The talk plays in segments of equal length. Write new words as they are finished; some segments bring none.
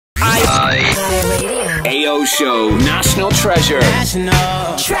AO Show National Treasure.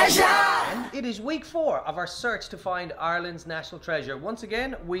 National Treasure. And it is week 4 of our search to find Ireland's national treasure. Once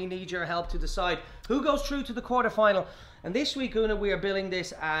again, we need your help to decide who goes through to the quarterfinal. And this week, Oonagh, we are billing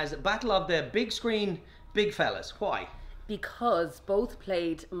this as Battle of the Big Screen Big Fellas. Why? Because both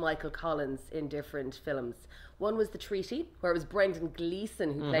played Michael Collins in different films. One was The Treaty, where it was Brendan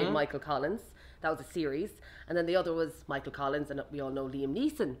Gleeson who played Michael Collins. That was a series. And then the other was Michael Collins, and we all know Liam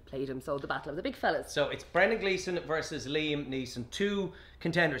Neeson played him, so the Battle of the Big Fellas. So it's Brendan Gleeson versus Liam Neeson, two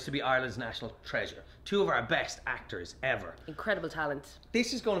contenders to be Ireland's national treasure. Two of our best actors ever. Incredible talent.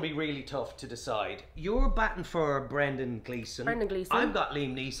 This is going to be really tough to decide. You're batting for Brendan Gleeson. Brendan Gleeson. I've got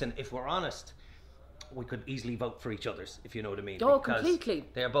Liam Neeson. If we're honest, we could easily vote for each other's, if you know what I mean. Oh, because completely.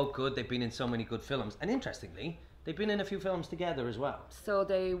 They're both good. They've been in so many good films. And interestingly, they've been in a few films together as well. So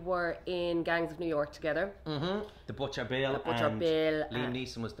they were in Gangs of New York together. The Butcher Bill. Liam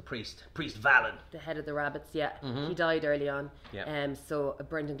Neeson was the priest. Priest Valen. The head of the rabbits, yeah. He died early on. Yeah. So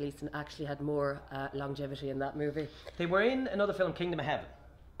Brendan Gleeson actually had more longevity in that movie. They were in another film, Kingdom of Heaven.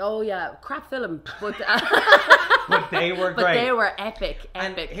 Oh yeah, crap film, but But they were great. But they were epic.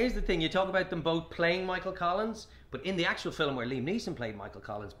 And here's the thing, you talk about them both playing Michael Collins, but in the actual film where Liam Neeson played Michael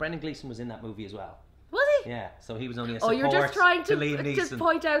Collins, Brendan Gleeson was in that movie as well. Was he? Yeah, so he was only a support you're just trying to Liam Neeson. just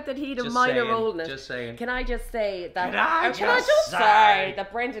point out that he had a Just minor saying, role in it. just saying. Can I just say that? Can I just say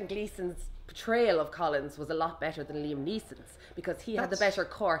that Brendan Gleeson's portrayal of Collins was a lot better than Liam Neeson's because he had the better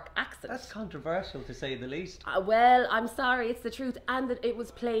Cork accent. That's controversial to say the least. Well, I'm sorry, it's the truth, and that it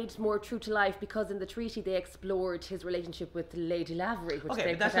was played more true to life because in The Treaty they explored his relationship with Lady Lavery. Which Okay,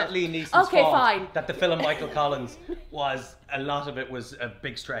 they but that's put not out. Liam Neeson's Okay, fault. fine. That the film Michael Collins was, a lot of it was a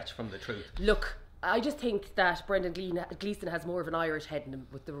big stretch from the truth. Look, I just think that Brendan Gleeson has more of an Irish head in him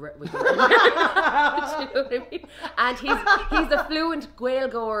with the you know what I mean? And he's a fluent Gael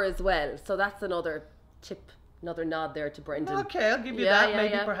goer as well, so that's another tip, another nod there to Brendan. Okay, I'll give you that.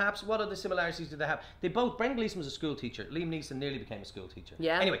 Maybe perhaps. What other similarities do they have? Brendan Gleeson was a school teacher. Liam Neeson nearly became a school teacher.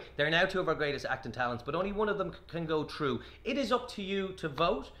 Yeah. Anyway, they're now two of our greatest acting talents, but only one of them can go through. It is up to you to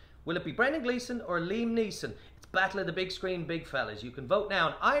vote. Will it be Brendan Gleeson or Liam Neeson? It's Battle of the Big Screen Big Fellas. You can vote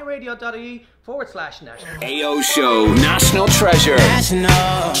now on iradio.ie/national. AO Show National Treasure.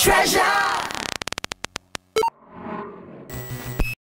 National Treasure.